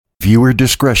Viewer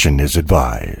discretion is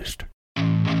advised.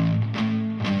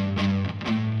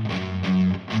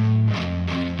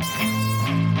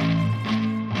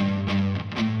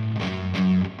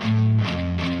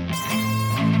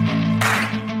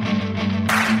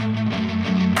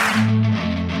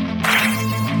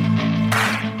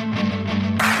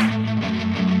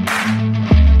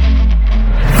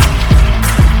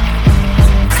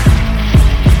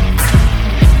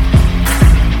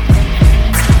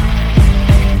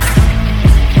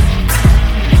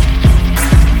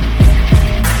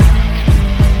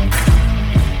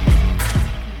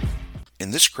 In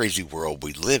this crazy world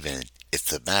we live in,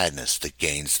 it's the madness that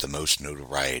gains the most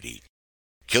notoriety.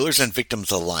 Killers and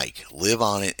victims alike live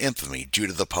on in infamy due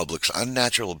to the public's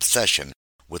unnatural obsession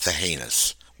with the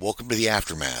heinous. Welcome to the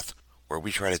Aftermath, where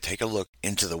we try to take a look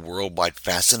into the worldwide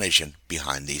fascination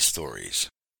behind these stories.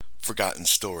 Forgotten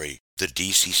story: the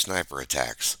DC sniper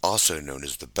attacks, also known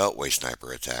as the Beltway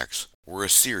Sniper attacks, were a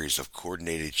series of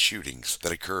coordinated shootings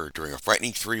that occurred during a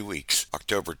frightening 3 weeks,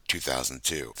 October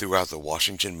 2002, throughout the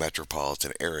Washington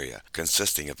metropolitan area,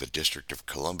 consisting of the District of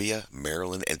Columbia,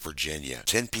 Maryland, and Virginia.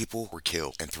 10 people were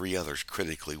killed and 3 others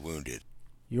critically wounded.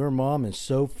 Your mom is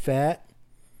so fat,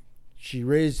 she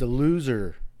raised a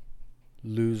loser.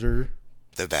 Loser.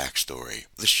 The backstory.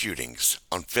 The shootings.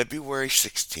 On February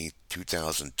 16,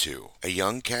 2002, a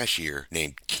young cashier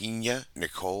named Kenya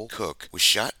Nicole Cook was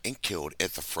shot and killed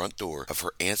at the front door of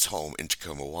her aunt's home in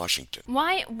Tacoma, Washington.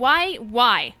 Why?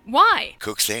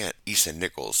 Cook's aunt, Issa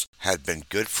Nichols, had been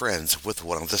good friends with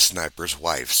one of the sniper's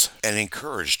wives and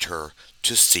encouraged her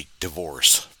to seek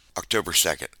divorce. October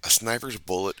 2nd, a sniper's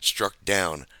bullet struck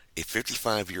down a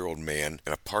 55-year-old man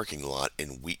in a parking lot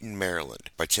in Wheaton, Maryland.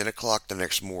 By 10 o'clock the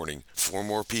next morning, 4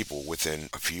 more people within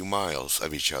a few miles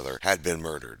of each other had been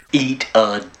murdered. Eat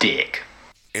a dick.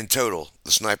 In total,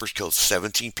 the snipers killed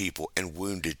 17 people and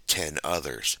wounded 10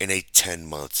 others in a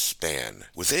 10-month span.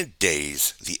 Within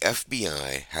days, the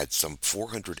FBI had some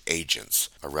 400 agents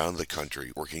around the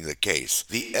country working the case.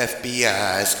 The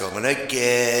FBI's gonna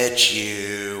get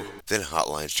you. Then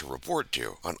hotlines to report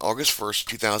to. On August 1st,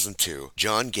 2002,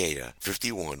 John Gaeta,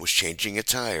 51, was changing a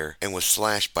tire and was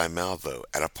slashed by Malvo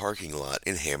at a parking lot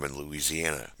in Hammond,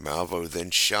 Louisiana. Malvo then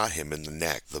shot him in the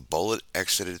neck. The bullet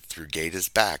exited through Gaeta's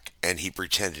back and he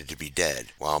pretended to be dead,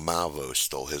 while Malvo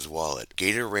stole his wallet.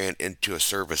 Gaeta ran into a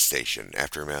service station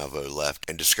after Malvo left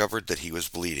and discovered that he was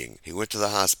bleeding. He went to the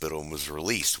hospital and was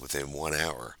released within 1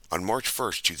 hour. On March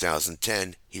 1st,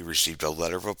 2010, he received a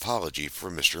letter of apology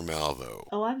from Mr. Malvo.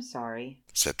 Oh, I'm sorry.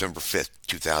 September 5th,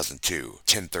 2002,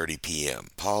 10:30 p.m.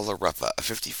 Paul LaRuffa, a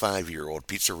 55-year-old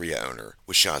pizzeria owner,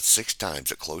 was shot 6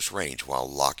 times at close range while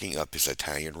locking up his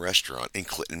Italian restaurant in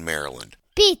Clinton, Maryland.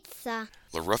 Pizza.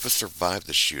 LaRuffa survived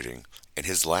the shooting, and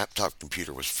his laptop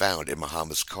computer was found in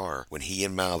Muhammad's car when he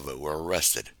and Malvo were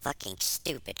arrested. Fucking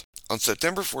stupid. On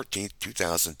September 14,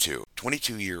 2002,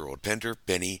 22-year-old Pender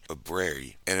Benny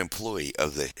Obreri, an employee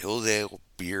of the Hilldale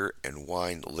Beer and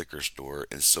Wine Liquor Store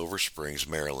in Silver Springs,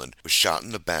 Maryland, was shot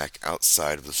in the back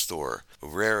outside of the store.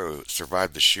 Obreri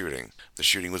survived the shooting. The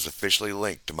shooting was officially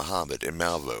linked to Muhammad and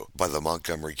Malvo by the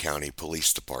Montgomery County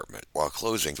Police Department, while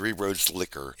closing Three Roads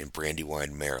Liquor in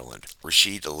Brandywine, Maryland.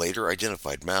 Rashid later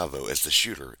identified Malvo as the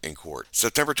shooter in court.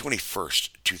 September 21st,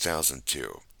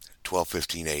 2002.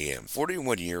 12:15 a.m.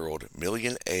 41-year-old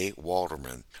Million A.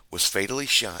 Walterman was fatally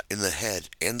shot in the head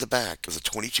and the back with a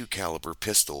 .22 caliber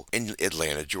pistol in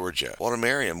Atlanta, Georgia.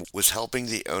 Walterman was helping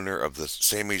the owner of the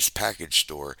Sammy's package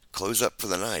store close up for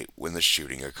the night when the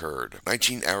shooting occurred.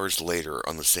 19 hours later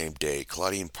on the same day,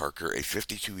 Claudine Parker, a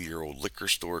 52-year-old liquor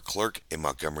store clerk in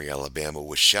Montgomery, Alabama,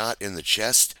 was shot in the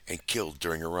chest and killed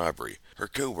during a robbery. Her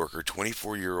co-worker,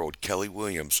 24-year-old Kelly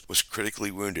Williams, was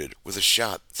critically wounded with a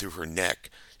shot through her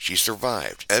neck. She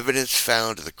survived. Evidence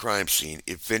found at the crime scene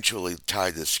eventually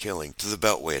tied this killing to the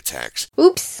Beltway attacks.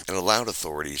 Oops. And allowed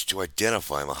authorities to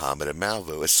identify Muhammad and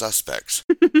Malvo as suspects.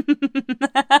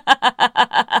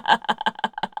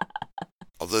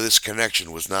 Although this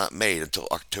connection was not made until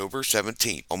October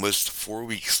 17th, almost 4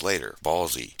 weeks later.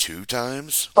 Ballsy 2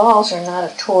 times? Balls are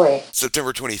not a toy.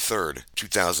 September 23rd,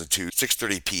 2002,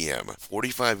 6:30 p.m.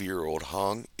 45-year-old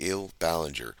Hong Il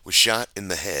Ballinger was shot in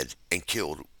the head and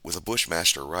killed with a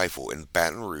Bushmaster rifle in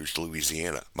Baton Rouge,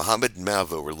 Louisiana. Muhammad and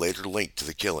Malvo were later linked to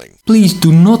the killing. Please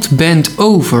do not bend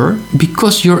over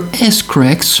because your ass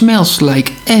crack smells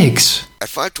like eggs. At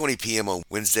 5:20 p.m. on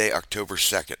Wednesday, October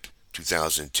 2nd,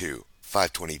 2002,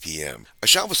 5:20 p.m. A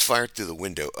shot was fired through the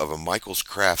window of a Michael's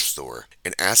Craft store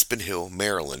in Aspen Hill,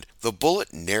 Maryland. The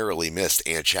bullet narrowly missed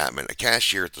Ann Chapman, a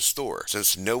cashier at the store.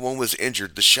 Since no one was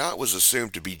injured, the shot was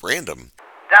assumed to be random.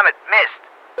 Damn it, missed.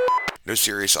 No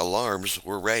serious alarms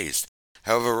were raised.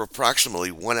 However,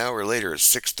 approximately 1 hour later at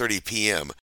 6:30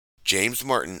 p.m., James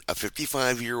Martin, a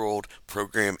 55-year-old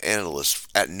program analyst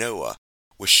at NOAA,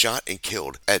 was shot and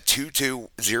killed at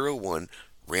 2201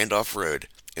 Randolph Road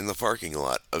in the parking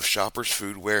lot of Shoppers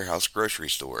Food Warehouse grocery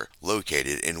store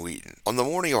located in Wheaton. On the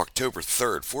morning of October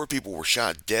 3rd, 4 people were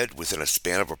shot dead within a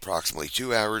span of approximately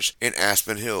 2 hours in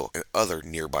Aspen Hill and other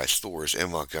nearby stores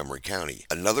in Montgomery County.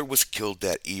 Another was killed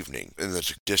that evening in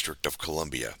the District of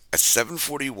Columbia. At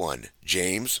 7:41,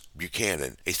 James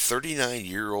Buchanan, a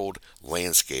 39-year-old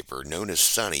landscaper known as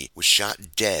Sonny, was shot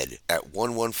dead at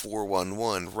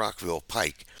 11411 Rockville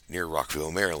Pike near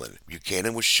Rockville, Maryland.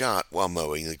 Buchanan was shot while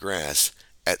mowing the grass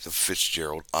at the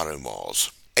Fitzgerald Auto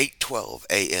Malls. 8:12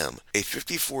 a.m., a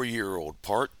 54-year-old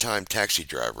part-time taxi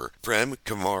driver, Prem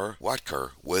Kumar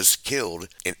Watkar, was killed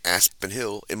in Aspen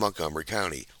Hill in Montgomery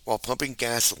County while pumping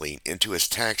gasoline into his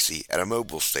taxi at a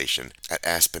mobile station at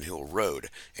Aspen Hill Road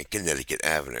and Connecticut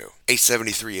Avenue.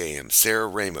 8:73 a.m., Sarah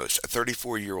Ramos, a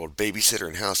 34-year-old babysitter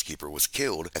and housekeeper, was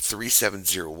killed at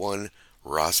 3701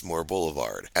 Rossmore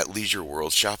Boulevard at Leisure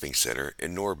World Shopping Center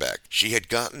in Norbeck. She had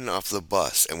gotten off the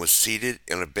bus and was seated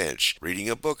on a bench reading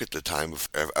a book at the time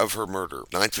of her murder.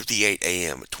 9:58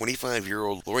 a.m.,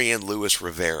 25-year-old Lorianne Lewis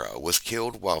Rivera was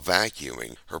killed while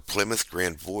vacuuming her Plymouth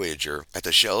Grand Voyager at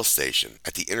the Shell station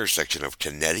at the intersection of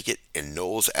Connecticut and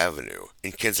Knowles Avenue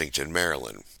in Kensington,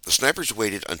 Maryland. The snipers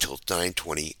waited until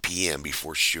 9:20 p.m.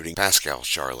 before shooting Pascal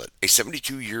Charlotte, a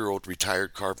 72-year-old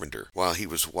retired carpenter, while he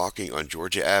was walking on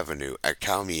Georgia Avenue at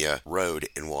Calmia Road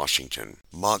in Washington.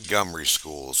 Montgomery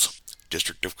schools,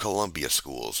 District of Columbia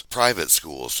schools, private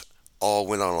schools, all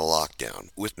went on a lockdown,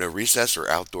 with no recess or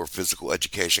outdoor physical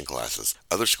education classes.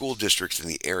 Other school districts in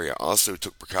the area also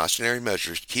took precautionary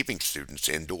measures keeping students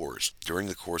indoors. During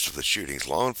the course of the shootings,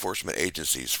 law enforcement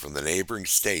agencies from the neighboring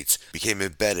states became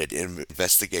embedded in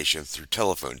investigation through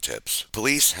telephone tips.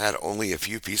 Police had only a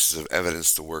few pieces of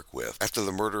evidence to work with. After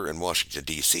the murder in Washington,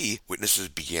 D.C., witnesses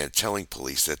began telling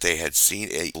police that they had seen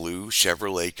a blue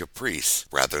Chevrolet Caprice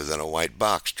rather than a white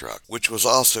box truck, which was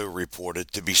also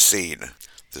reported to be seen.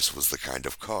 This was the kind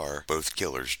of car both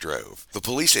killers drove. The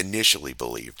police initially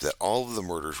believed that all of the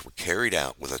murders were carried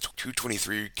out with a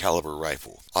 .223 caliber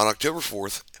rifle. On October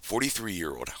 4th,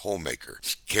 43-year-old homemaker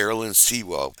Carolyn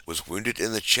Sewell was wounded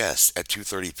in the chest at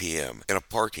 2:30 p.m. in a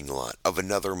parking lot of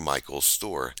another Michael's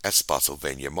store at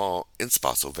Spotsylvania Mall in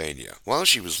Spotsylvania, while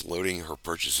she was loading her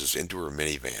purchases into her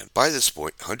minivan. By this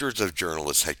point, hundreds of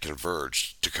journalists had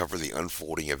converged to cover the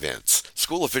unfolding events.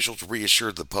 School officials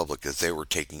reassured the public that they were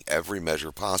taking every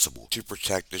measure possible to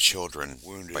protect the children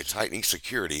wounded by tightening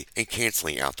security and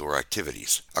canceling outdoor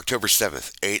activities. October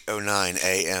 7th, 8:09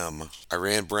 a.m.,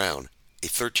 Iran Brown, a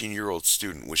 13-year-old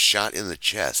student, was shot in the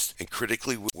chest and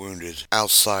critically wounded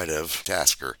outside of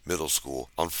Tasker Middle School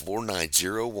on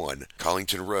 4901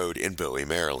 Collington Road in Bowie,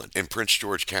 Maryland, in Prince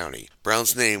George County.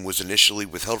 Brown's name was initially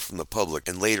withheld from the public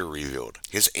and later revealed.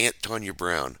 His Aunt Tanya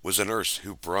Brown was a nurse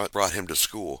who brought him to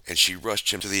school, and she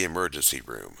rushed him to the emergency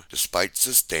room. Despite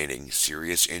sustaining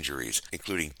serious injuries,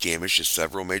 including damage to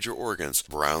several major organs,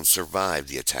 Brown survived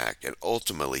the attack and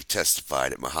ultimately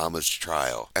testified at Muhammad's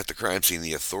trial. At the crime scene,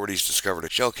 the authorities discovered a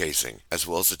shell casing, as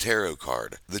well as a tarot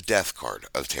card, the death card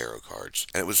of tarot cards,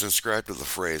 and it was inscribed with the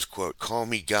phrase, quote, "Call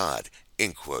me God,"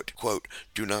 end quote. Quote,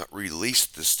 "Do not release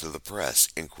this to the press,"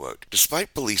 end quote.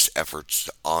 Despite police efforts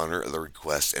to honor the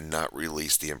request and not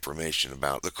release the information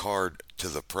about the card to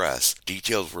the press,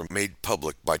 details were made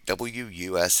public by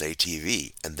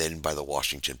WUSA-TV and then by the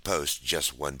Washington Post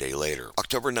just 1 day later.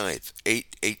 October 9th,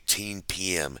 8:18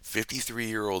 p.m.,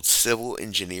 53-year-old civil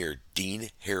engineer Dean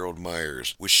Harold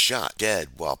Myers was shot dead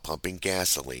while pumping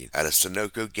gasoline at a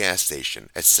Sunoco gas station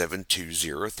at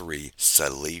 7203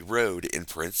 Sudley Road in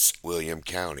Prince William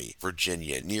County,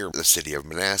 Virginia, near the city of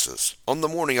Manassas. On the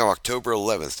morning of October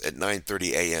 11th at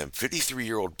 9:30 a.m.,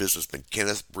 53-year-old businessman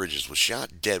Kenneth Bridges was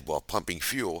shot dead while pumping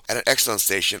fuel at an Exxon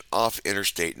station off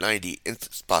Interstate 90 in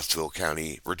Spotsville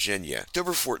County, Virginia.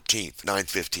 October 14th,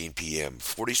 9:15 p.m.,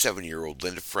 47-year-old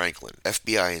Linda Franklin,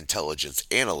 FBI intelligence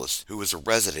analyst who was a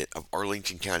resident of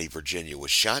Arlington County, Virginia,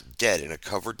 was shot dead in a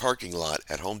covered parking lot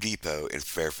at Home Depot in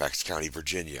Fairfax County,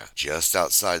 Virginia, just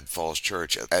outside Falls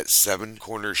Church at Seven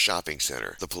Corners Shopping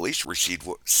Center. The police received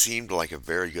what seemed like a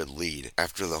very good lead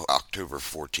after the October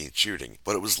 14th shooting,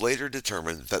 but it was later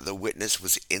determined that the witness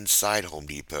was inside Home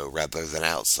Depot rather than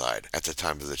outside at the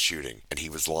time of the shooting, and he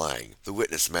was lying. The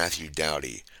witness, Matthew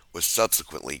Dowdy, was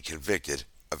subsequently convicted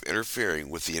of interfering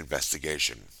with the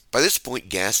investigation. By this point,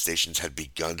 gas stations had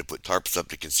begun to put tarps up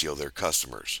to conceal their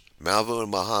customers. Malvo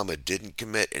and Muhammad didn't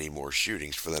commit any more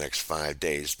shootings for the next 5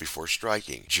 days before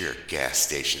striking. Jerk gas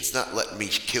stations, not letting me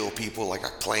kill people like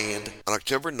I planned. On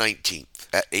October 19th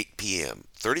at 8 p.m.,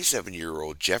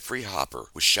 37-year-old Jeffrey Hopper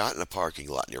was shot in a parking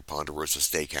lot near Ponderosa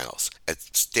Steakhouse at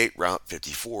State Route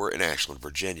 54 in Ashland,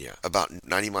 Virginia, about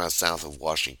 90 miles south of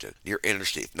Washington, near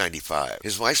Interstate 95.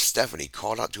 His wife Stephanie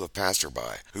called out to a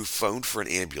passerby who phoned for an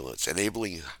ambulance,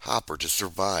 enabling Hopper to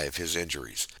survive his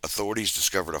injuries. Authorities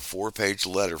discovered a 4-page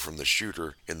letter from the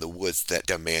shooter in the woods that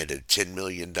demanded $10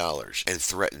 million and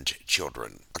threatened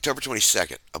children. October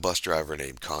 22nd, a bus driver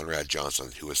named Conrad Johnson,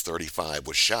 who was 35,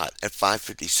 was shot at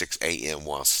 5:56 a.m.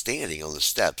 while standing on the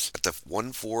steps at the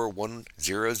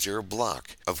 14100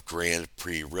 block of Grand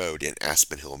Prix Road in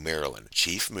Aspen Hill, Maryland.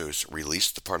 Chief Moose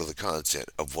released the part of the content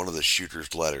of one of the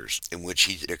shooter's letters in which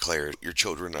he declared, "Your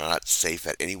children are not safe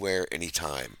at anywhere,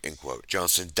 anytime," end quote.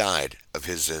 Johnson died of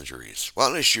his injuries.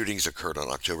 While the shootings occurred on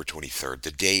October 23rd,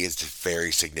 the day is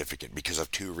very significant because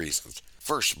of 2 reasons.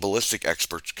 First, ballistic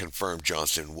experts confirmed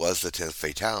Johnson was the 10th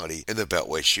fatality in the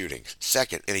Beltway shootings.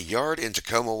 Second, in a yard in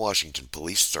Tacoma, Washington,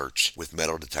 police searched with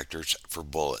metal detectors for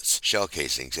bullets, shell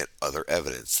casings, and other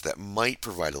evidence that might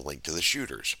provide a link to the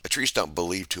shooters. A tree stump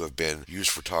believed to have been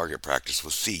used for target practice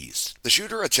was seized. The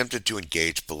shooter attempted to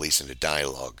engage police into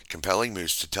dialogue, compelling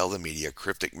Moose to tell the media a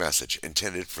cryptic message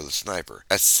intended for the sniper.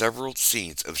 At several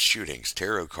scenes of shootings,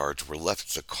 tarot cards were left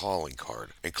as a calling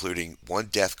card, including one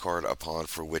death card upon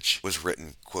for which was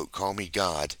written, quote, "Call me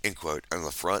God," end quote, on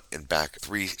the front and back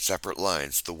 3 separate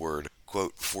lines, the word,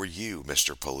 quote, "For you,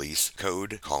 Mr. Police,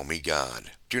 code, call me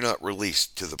God. Do not release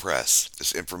to the press."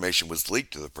 This information was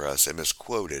leaked to the press and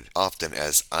misquoted, often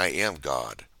as "I am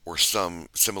God," or some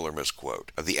similar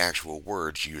misquote of the actual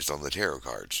words used on the tarot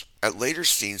cards. At later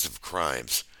scenes of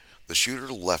crimes, the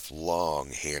shooter left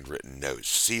long handwritten notes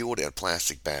sealed in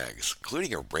plastic bags,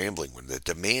 including a rambling one that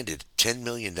demanded $10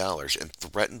 million and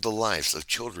threatened the lives of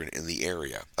children in the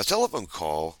area. A telephone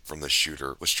call from the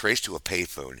shooter was traced to a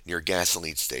payphone near a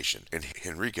gasoline station in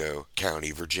Henrico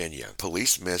County, Virginia.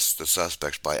 Police missed the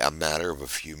suspects by a matter of a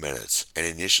few minutes and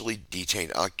initially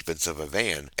detained occupants of a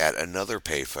van at another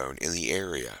payphone in the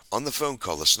area. On the phone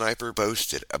call, the sniper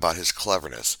boasted about his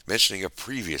cleverness, mentioning a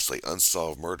previously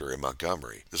unsolved murder in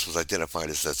Montgomery. This was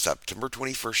identified as the September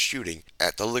 21st shooting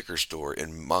at the liquor store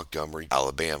in Montgomery,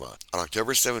 Alabama. On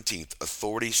October 17th,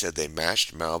 authorities said they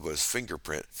matched Malvo's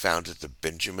fingerprint found at the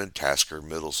Benjamin Tasker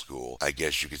Middle School. I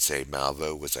guess you could say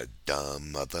Malvo was a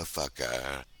dumb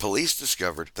motherfucker. Police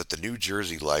discovered that the New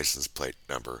Jersey license plate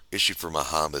number issued for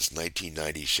Muhammad's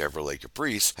 1990 Chevrolet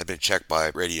Caprice had been checked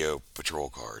by radio patrol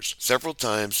cars several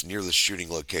times near the shooting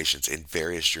locations in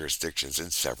various jurisdictions in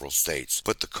several states.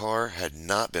 But the car had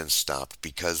not been stopped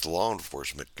because law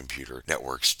enforcement computer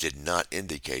networks did not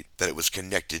indicate that it was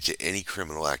connected to any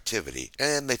criminal activity,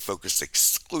 and they focused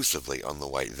exclusively on the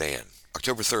white van.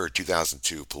 October 3rd,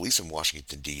 2002, police in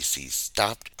Washington, D.C.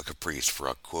 stopped a Caprice for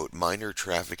a, quote, "minor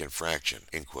traffic infraction,"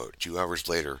 end quote, 2 hours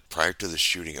later, prior to the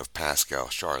shooting of Pascal,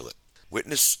 Charlotte.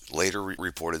 Witness later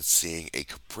reported seeing a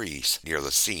Caprice near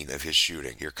the scene of his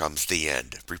shooting. Here comes the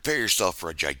end. Prepare yourself for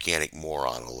a gigantic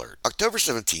moron alert. October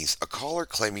 17th, a caller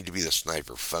claiming to be the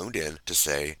sniper phoned in to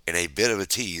say, in a bit of a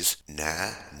tease,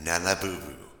 "Nah, nah,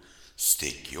 boo-boo.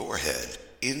 Stick your head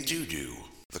in doo-doo."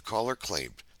 The caller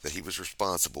claimed that he was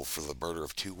responsible for the murder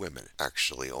of 2 women.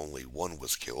 Actually, only one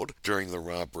was killed during the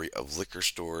robbery of liquor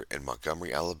store in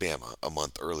Montgomery, Alabama, a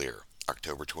month earlier.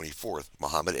 October 24th,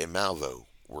 Muhammad and Malvo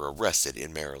were arrested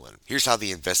in Maryland. Here's how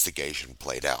the investigation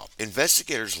played out.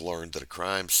 Investigators learned that a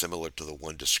crime similar to the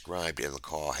one described in the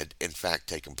call had in fact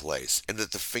taken place, and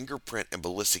that the fingerprint and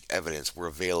ballistic evidence were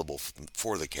available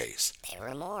for the case. They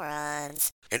were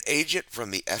morons. An agent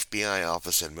from the FBI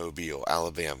office in Mobile,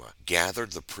 Alabama,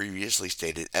 gathered the previously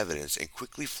stated evidence and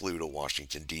quickly flew to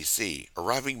Washington, D.C.,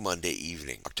 arriving Monday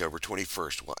evening, October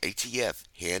 21st. While ATF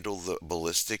handled the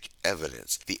ballistic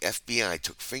evidence, the FBI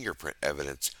took fingerprint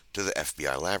evidence to the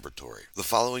FBI laboratory. The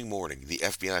following morning, the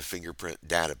FBI fingerprint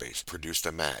database produced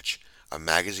a match. A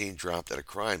magazine dropped at a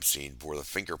crime scene bore the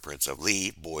fingerprints of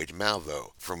Lee Boyd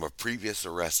Malvo from a previous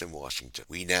arrest in Washington.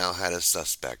 We now had a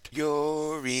suspect.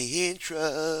 You're in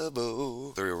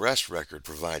trouble. The arrest record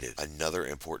provided another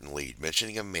important lead,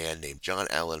 mentioning a man named John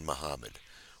Allen Muhammad.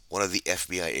 One of the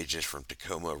FBI agents from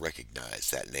Tacoma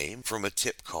recognized that name from a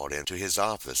tip called in to his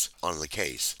office on the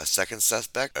case. A second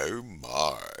suspect? Oh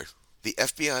my. The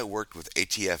FBI worked with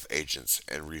ATF agents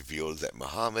and revealed that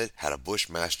Muhammad had a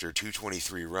Bushmaster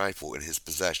 223 rifle in his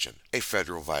possession, a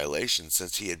federal violation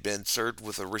since he had been served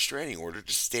with a restraining order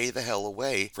to stay the hell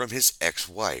away from his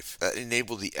ex-wife. That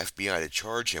enabled the FBI to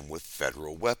charge him with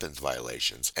federal weapons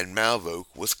violations, and Malvo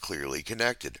was clearly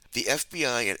connected. The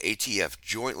FBI and ATF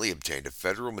jointly obtained a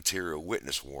federal material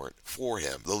witness warrant for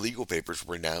him. The legal papers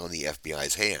were now in the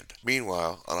FBI's hand.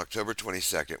 Meanwhile, on October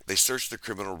 22nd, they searched the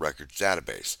criminal records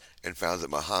database and found that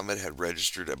Muhammad had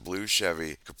registered a blue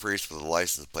Chevy Caprice with a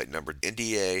license plate number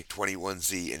NDA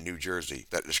 21Z in New Jersey.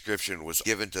 That description was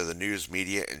given to the news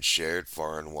media and shared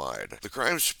far and wide. The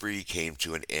crime spree came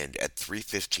to an end at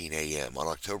 3:15 a.m. on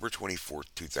October 24,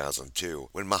 2002,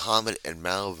 when Muhammad and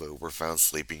Malvo were found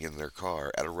sleeping in their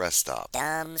car at a rest stop.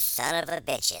 Dumb son of a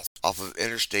bitches. Off of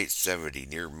Interstate 70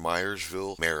 near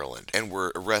Myersville, Maryland, and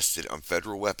were arrested on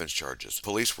federal weapons charges.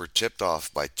 Police were tipped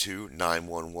off by 2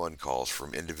 911 calls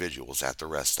from individuals at the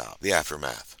rest stop. The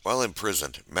aftermath. While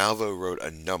imprisoned, Malvo wrote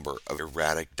a number of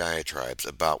erratic diatribes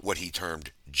about what he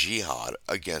termed jihad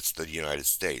against the United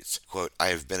States. Quote, "I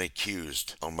have been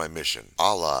accused on my mission.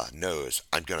 Allah knows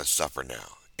I'm gonna suffer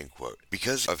now." End quote.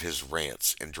 Because of his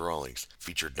rants and drawings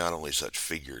featured not only such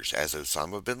figures as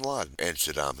Osama bin Laden and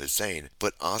Saddam Hussein,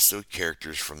 but also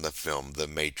characters from the film The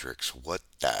Matrix. What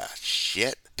the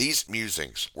shit? These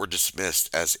musings were dismissed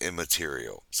as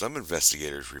immaterial. Some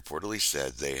investigators reportedly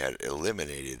said they had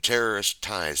eliminated terrorist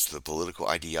ties to the political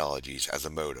ideologies as a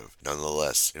motive.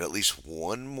 Nonetheless, in at least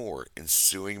one more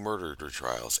ensuing murder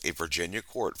trials, a Virginia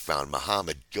court found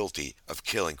Muhammad guilty of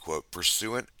killing, quote,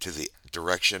 "pursuant to the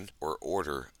direction or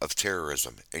order of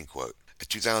terrorism," end quote. In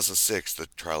 2006, the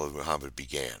trial of Muhammad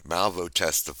began. Malvo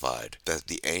testified that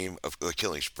the aim of the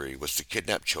killing spree was to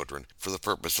kidnap children for the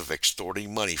purpose of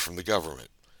extorting money from the government,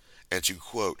 and to,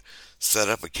 quote, "set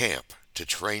up a camp to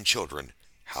train children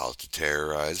how to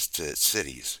terrorize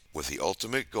cities, with the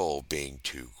ultimate goal being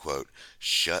to, quote,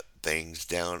 shut things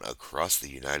down across the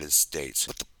United States."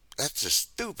 That's just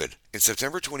stupid. In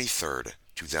September 23rd,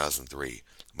 2003,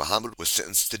 Muhammad was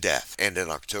sentenced to death, and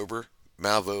in October,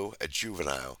 Malvo, a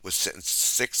juvenile, was sentenced to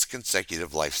 6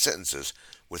 consecutive life sentences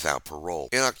without parole.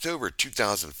 In October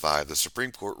 2005, the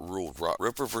Supreme Court ruled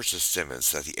Roper v.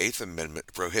 Simmons that the Eighth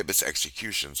Amendment prohibits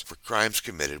executions for crimes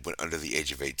committed when under the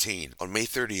age of 18. On May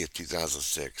 30th,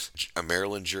 2006, a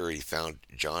Maryland jury found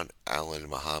John Allen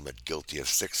Muhammad guilty of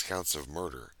 6 counts of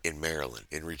murder in Maryland.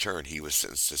 In return, he was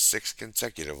sentenced to 6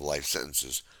 consecutive life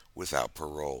sentences without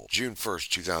parole. June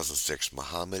 1st, 2006,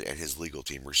 Muhammad and his legal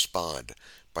team respond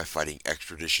by fighting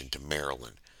extradition to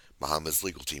Maryland. Muhammad's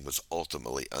legal team was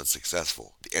ultimately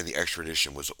unsuccessful, and the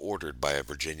extradition was ordered by a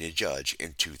Virginia judge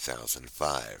in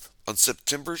 2005. On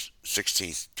September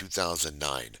 16,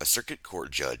 2009, a circuit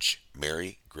court judge,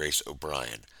 Mary Grace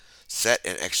O'Brien, set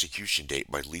an execution date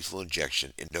by lethal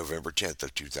injection in November 10th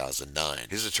of 2009.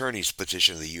 His attorneys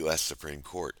petitioned the U.S. Supreme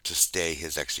Court to stay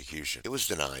his execution. It was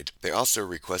denied. They also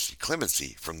requested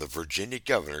clemency from the Virginia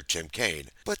governor, Tim Kaine,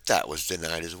 but that was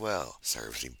denied as well.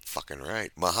 Serves him fucking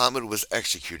right. Muhammad was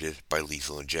executed by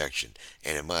lethal injection,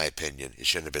 and in my opinion, it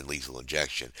shouldn't have been lethal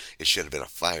injection. It should have been a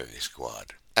firing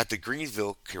squad. At the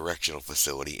Greenville Correctional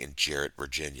Facility in Jarrett,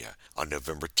 Virginia, on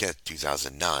November 10,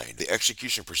 2009, the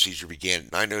execution procedure began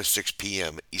at 9:06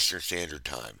 p.m. Eastern Standard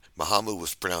Time. Muhammad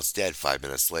was pronounced dead 5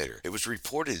 minutes later. It was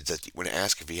reported that when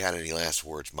asked if he had any last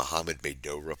words, Muhammad made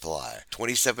no reply.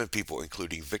 27 people,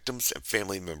 including victims and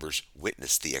family members,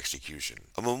 witnessed the execution.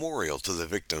 A memorial to the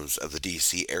victims of the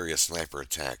D.C. area sniper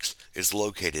attacks is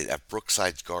located at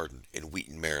Brookside's Garden in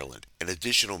Wheaton, Maryland. An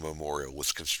additional memorial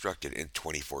was constructed in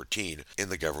 2014 in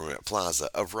the Government Plaza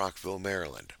of Rockville,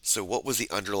 Maryland. So what was the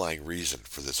underlying reason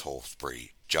for this whole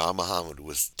spree? John Muhammad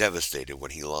was devastated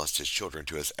when he lost his children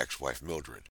to his ex-wife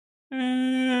Mildred.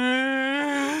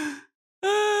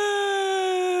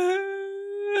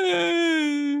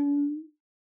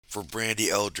 For Brandy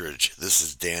Eldridge, this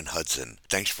is Dan Hudson.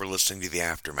 Thanks for listening to The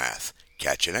Aftermath.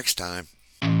 Catch you next time.